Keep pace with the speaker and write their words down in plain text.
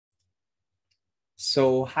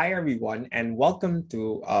Hi everyone, and welcome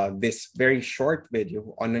to this very short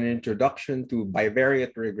video on an introduction to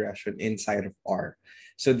bivariate regression inside of R.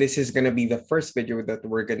 So this is going to be the first video that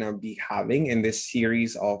we're going to be having in this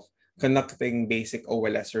series of conducting basic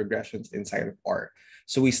OLS regressions inside of R.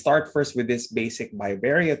 So we start first with this basic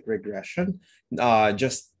bivariate regression,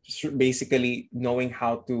 just basically knowing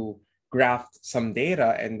how to graph some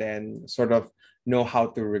data and then sort of know how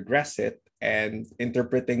to regress it and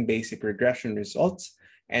interpreting basic regression results.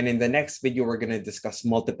 And in the next video, we're going to discuss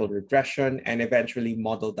multiple regression and eventually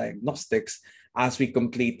model diagnostics as we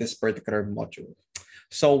complete this particular module.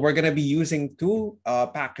 So we're going to be using two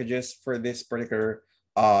packages for this particular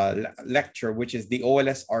lecture, which is the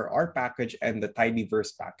OLSRR package and the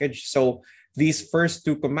tidyverse package. So these first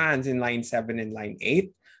two commands in line 7 and line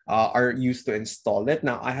 8 are used to install it.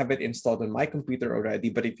 Now, I have it installed on my computer already,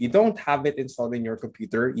 but if you don't have it installed in your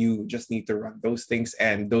computer, you just need to run those things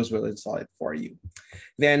and those will install it for you.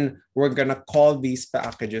 Then we're going to call these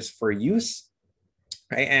packages for use,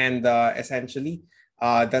 right? And essentially,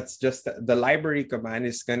 that's just the library command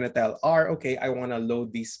is going to tell R, okay, I want to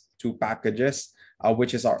load these two packages,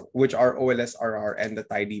 which are OLSRR and the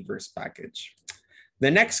tidyverse package. The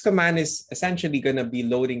next command is essentially going to be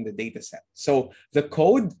loading the dataset. So the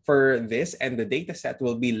code for this and the dataset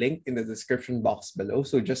will be linked in the description box below.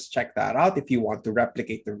 So just check that out if you want to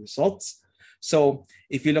replicate the results. So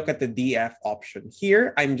if you look at the DF option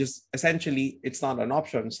here, I'm just essentially, it's not an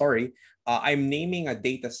option, sorry. I'm naming a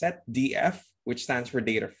dataset DF, which stands for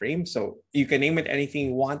data frame. So you can name it anything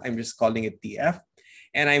you want. I'm just calling it DF.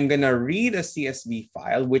 And I'm going to read a CSV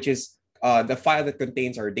file, which is the file that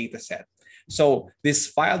contains our dataset. So this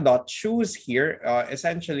file.choose here,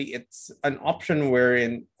 essentially it's an option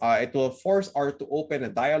wherein it will force R to open a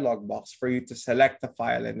dialog box for you to select the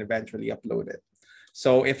file and eventually upload it.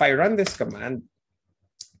 So if I run this command,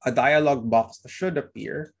 a dialog box should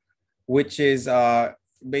appear, which is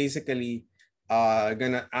basically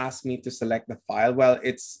gonna ask me to select the file. Well,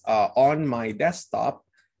 it's on my desktop,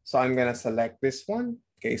 so I'm gonna select this one.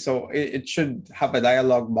 Okay, so it should have a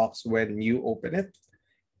dialog box when you open it.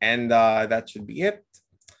 And that should be it.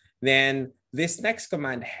 Then this next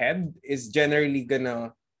command head is generally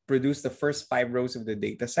gonna produce the first 5 rows of the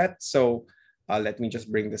data set. So let me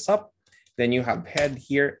just bring this up. Then you have head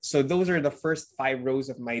here. So those are the first 5 rows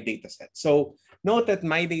of my data set. So note that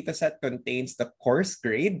my data set contains the course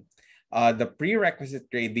grade, the prerequisite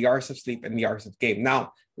grade, the hours of sleep, and the hours of game.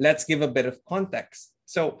 Now, let's give a bit of context.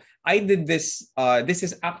 So I did this, this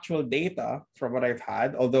is actual data from what I've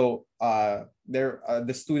had, although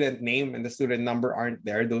the student name and the student number aren't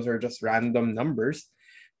there. Those are just random numbers.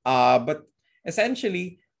 But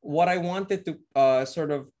essentially, what I wanted to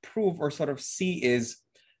sort of prove or sort of see is,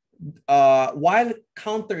 while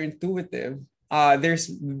counterintuitive, there's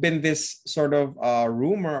been this sort of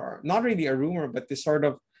rumor, not really a rumor, but this sort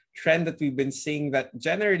of trend that we've been seeing that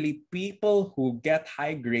generally people who get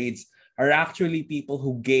high grades are actually people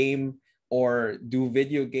who game or do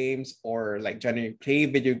video games or like generally play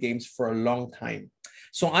video games for a long time.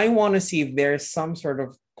 So I want to see if there's some sort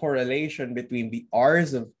of correlation between the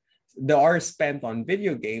hours spent on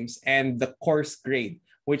video games and the course grade,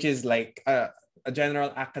 which is like a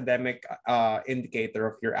general academic indicator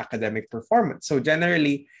of your academic performance. So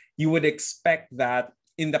generally, you would expect that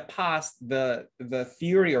in the past, the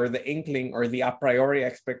theory or the inkling or the a priori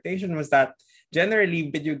expectation was that generally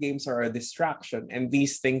video games are a distraction and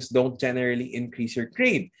these things don't generally increase your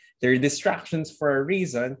grade. They're distractions for a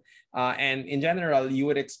reason. And in general, you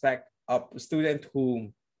would expect a student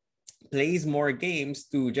who plays more games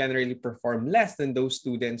to generally perform less than those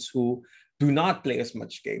students who do not play as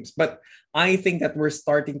much games. But I think that we're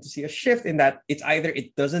starting to see a shift in that it's either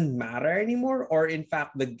it doesn't matter anymore, or in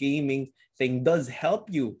fact, the gaming thing does help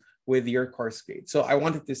you with your course grade. So I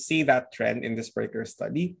wanted to see that trend in this particular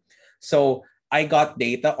study. So I got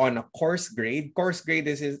data on a course grade. Course grade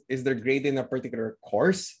is the grade in a particular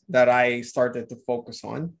course that I started to focus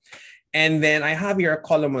on. And then I have here a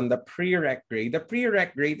column on the prereq grade. The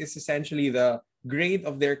prereq grade is essentially the grade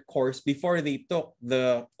of their course before they took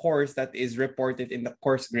the course that is reported in the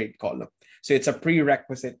course grade column. So it's a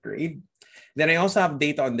prerequisite grade. Then I also have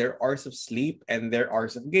data on their hours of sleep and their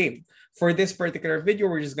hours of game. For this particular video,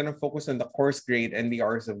 we're just going to focus on the course grade and the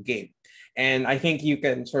hours of game. And I think you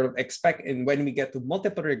can sort of expect, and when we get to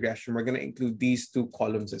multiple regression, we're going to include these two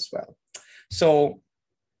columns as well. So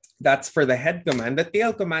that's for the head command. The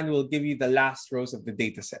tail command will give you the last rows of the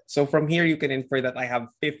data set. So from here, you can infer that I have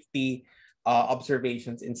 50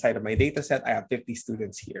 observations inside of my data set. I have 50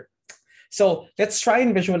 students here. So let's try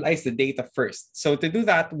and visualize the data first. So to do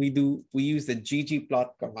that, we use the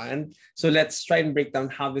Ggplot command. So let's try and break down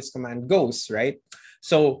how this command goes, right?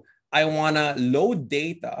 So I want to load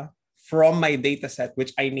data from my data set,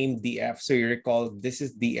 which I named DF. So you recall this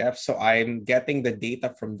is DF. So I'm getting the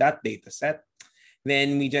data from that data set.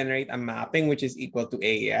 Then we generate a mapping, which is equal to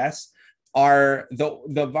AAS.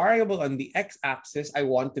 The variable on the x-axis, I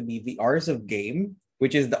want to be the hours of game,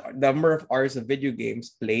 which is the number of hours of video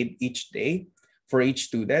games played each day for each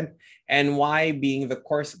student, and y being the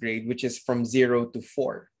course grade, which is from 0 to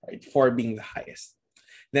 4, right? 4 being the highest.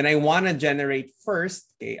 Then I want to generate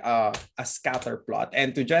first a scatter plot.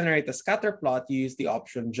 And to generate a scatter plot, you use the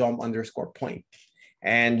option geom_point.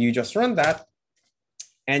 And you just run that,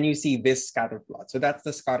 and you see this scatter plot. So that's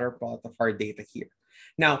the scatter plot of our data here.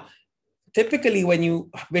 Now, typically, when you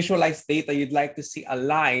visualize data, you'd like to see a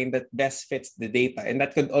line that best fits the data. And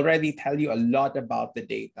that could already tell you a lot about the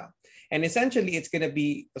data. And essentially, it's going to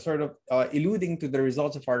be sort of alluding to the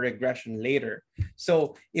results of our regression later.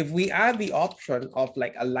 So if we add the option of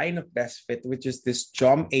like a line of best fit, which is this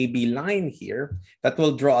geom_AB line here, that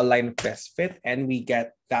will draw a line of best fit. And we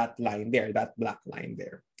get that line there, that black line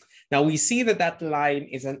there. Now, we see that that line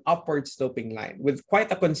is an upward sloping line with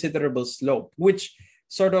quite a considerable slope, which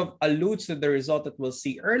sort of alludes to the result that we'll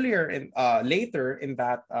see earlier and later in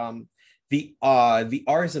that the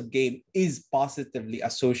hours of game is positively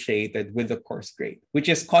associated with the course grade, which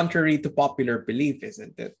is contrary to popular belief,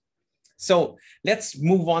 isn't it? So let's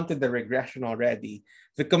move on to the regression already.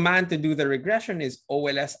 The command to do the regression is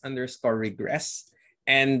OLS_regress.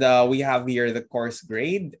 And we have here the course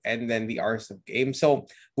grade and then the hours of game. So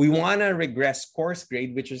we want to regress course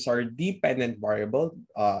grade, which is our dependent variable,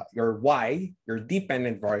 your y, your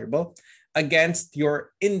dependent variable, against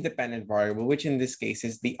your independent variable, which in this case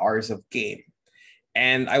is the hours of game.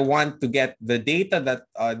 And I want to get the data that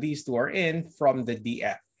these two are in from the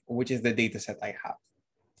DF, which is the data set I have.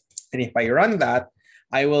 And if I run that,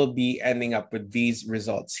 I will be ending up with these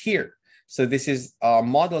results here. So this is a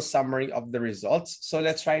model summary of the results. So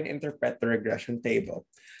let's try and interpret the regression table.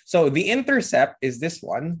 So the intercept is this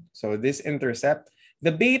one. So this intercept,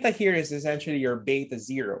 the beta here is essentially your beta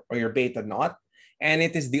 0 or your beta naught. And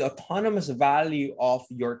it is the autonomous value of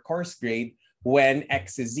your course grade when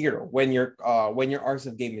x is 0, when your hours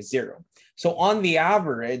of game is 0. So on the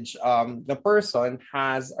average, the person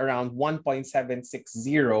has around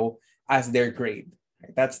 1.760 as their grade.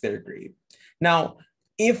 Right? That's their grade. Now,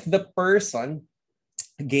 if the person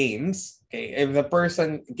games, if the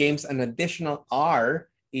person games an additional hour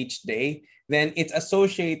each day, then it's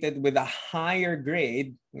associated with a higher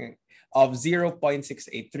grade of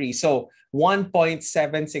 0.683. So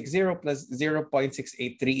 1.760 plus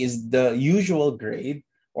 0.683 is the usual grade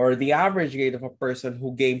or the average grade of a person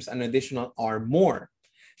who games an additional hour more.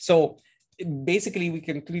 So basically, we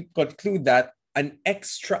can conclude that an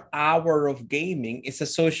extra hour of gaming is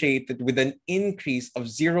associated with an increase of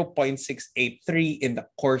 0.683 in the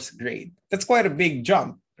course grade. That's quite a big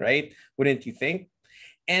jump, right? Wouldn't you think?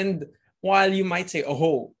 And while you might say,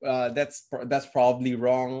 oh, that's probably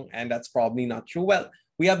wrong and that's probably not true, well,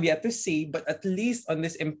 we have yet to see, but at least on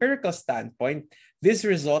this empirical standpoint, this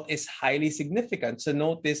result is highly significant. So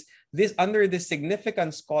notice this under the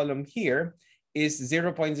significance column here is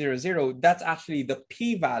 0.00. That's actually the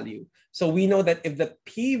p-value. So we know that if the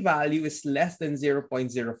p-value is less than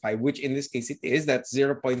 0.05, which in this case it is, that's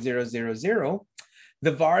 0.000,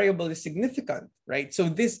 the variable is significant, right? So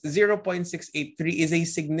this 0.683 is a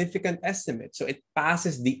significant estimate. So it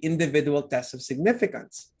passes the individual test of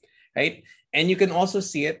significance, right? And you can also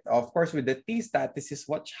see it, of course, with the t-stat. This is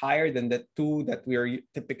much higher than the 2 that we are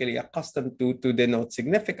typically accustomed to denote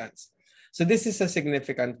significance. So this is a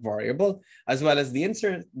significant variable, as well as the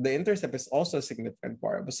intercept is also a significant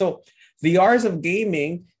variable. So the hours of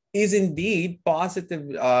gaming is indeed positive,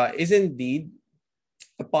 a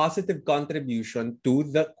positive contribution to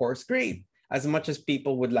the course grade, as much as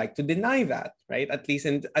people would like to deny that, right? At least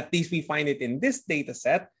we find it in this data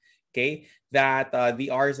set, okay, that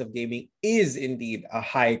the hours of gaming is indeed a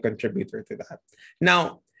high contributor to that.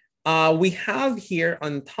 Now, we have here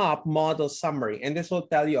on top model summary, and this will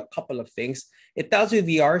tell you a couple of things. It tells you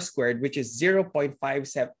the R squared, which is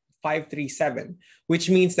 0.537, which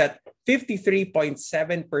means that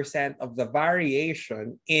 53.7% of the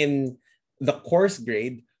variation in the course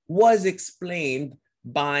grade was explained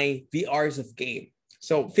by the hours of game.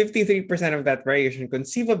 So 53% of that variation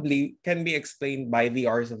conceivably can be explained by the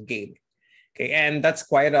hours of game. Okay, and that's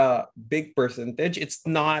quite a big percentage. It's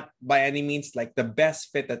not by any means like the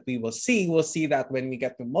best fit that we will see. We'll see that when we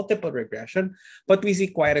get to multiple regression, but we see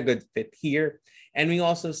quite a good fit here. And we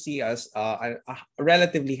also see a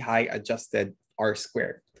relatively high adjusted R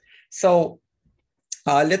squared. So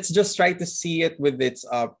let's just try to see it with its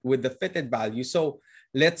with the fitted value. So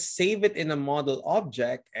let's save it in a model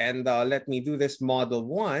object, and let me do this model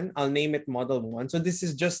one. I'll name it model one. So this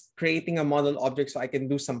is just creating a model object so I can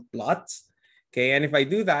do some plots. Okay, and if I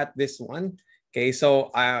do that, this one, okay, so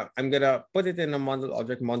I'm gonna put it in a model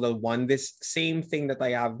object, model one, this same thing that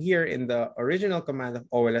I have here in the original command of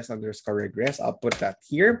OLS_regress. I'll put that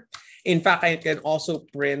here. In fact, I can also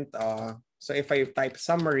print, so if I type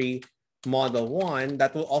summary model one,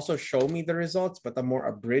 that will also show me the results, but a more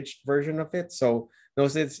abridged version of it. So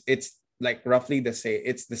notice it's like roughly the same,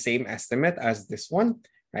 it's the same estimate as this one,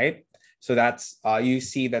 right? So that's, you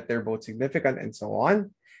see that they're both significant and so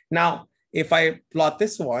on. Now, if I plot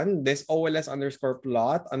this one, this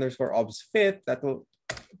OLS_plot_obs_fit, that will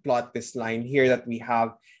plot this line here that we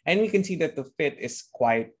have. And we can see that the fit is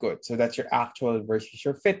quite good. So that's your actual versus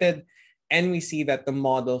your fitted. And we see that the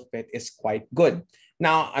model fit is quite good.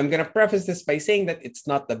 Now, I'm going to preface this by saying that it's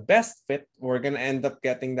not the best fit. We're going to end up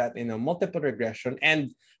getting that in a multiple regression.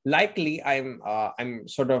 And likely, I'm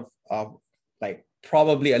sort of like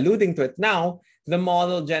probably alluding to it now, the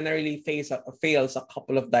model generally fails a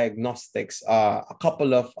couple of diagnostics, a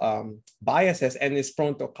couple of biases, and is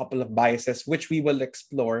prone to a couple of biases, which we will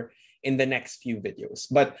explore in the next few videos.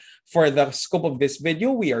 But for the scope of this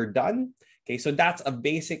video, we are done. Okay, so that's a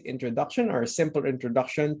basic introduction or a simple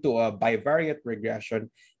introduction to a bivariate regression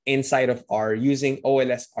inside of R using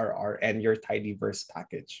OLSRR and your tidyverse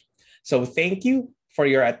package. So thank you for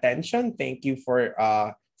your attention. Thank you for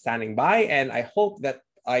standing by, and I hope that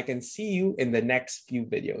I can see you in the next few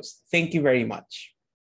videos. Thank you very much.